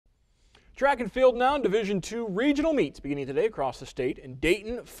Track and field now in Division II regional meets beginning today across the state. In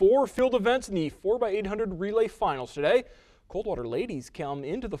Dayton, 4 field events in the 4x800 relay finals today. Coldwater ladies come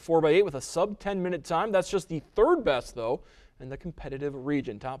into the 4x8 with a sub 10-minute time. That's just the third best, though, in the competitive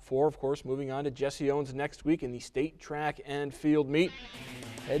region. Top 4, of course, moving on to Jesse Owens next week in the state track and field meet.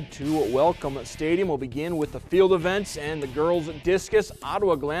 Head to Welcome Stadium. We'll begin with the field events and the girls discus.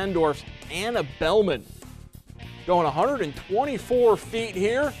 Ottawa-Glandorf's Anna Bellman going 124 feet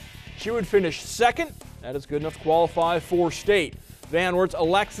here. She would finish second. That is good enough to qualify for state. Van Wert's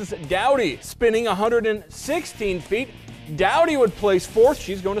Alexis Dowdy spinning 116 feet. Dowdy would place fourth.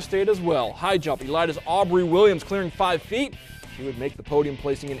 She's going to state as well. High jump, Elida's Aubrey Williams clearing 5 feet. She would make the podium,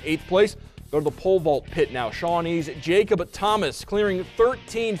 placing in 8th place. Go to the pole vault pit now. Shawnee's Jacob Thomas clearing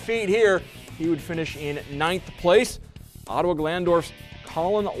 13 feet here. He would finish in 9th place. Ottawa-Glandorf's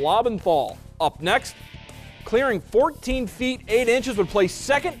Colin Lobenthal up next. Clearing 14 feet 8 inches, would place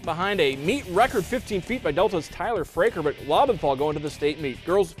second behind a meet record 15 feet by Delta's Tyler Fraker, but Lobenthal going to the state meet.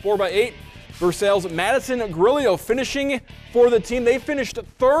 Girls 4x8, Versailles' Madison Grillo finishing for the team. They finished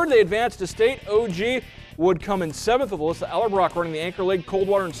third. They advanced to state. OG would come in 7th with Alyssa Ellerbrock running the anchor leg.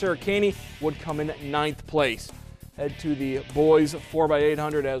 Coldwater and Sarah Caney would come in 9th place. Head to the boys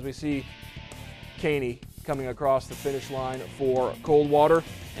 4x800 as we see Caney coming across the finish line for Coldwater.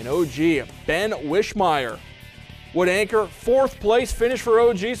 And OG, Ben Wishmeyer would anchor 4th place finish for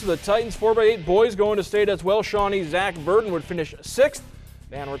OG, so the Titans 4x8 boys going to state as well. Shawnee Zach Burton would finish 6th.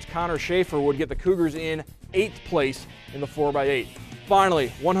 Van Wert's Connor Schaefer would get the Cougars in 8th place in the 4x8.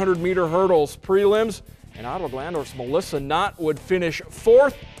 Finally, 100-meter hurdles prelims, and Ottawa-Glandorf's Melissa Knott would finish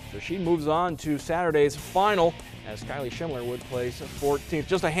 4th, so she moves on to Saturday's final as Kylie Schimler would place 14th.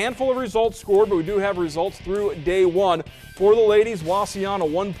 Just a handful of results scored, but we do have results through day 1. For the ladies, Wasion a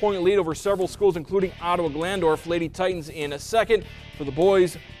 1-point lead over several schools, including Ottawa-Glandorf. Lady Titans in 2nd. For the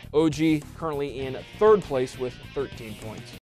boys, OG currently in 3rd place with 13 points.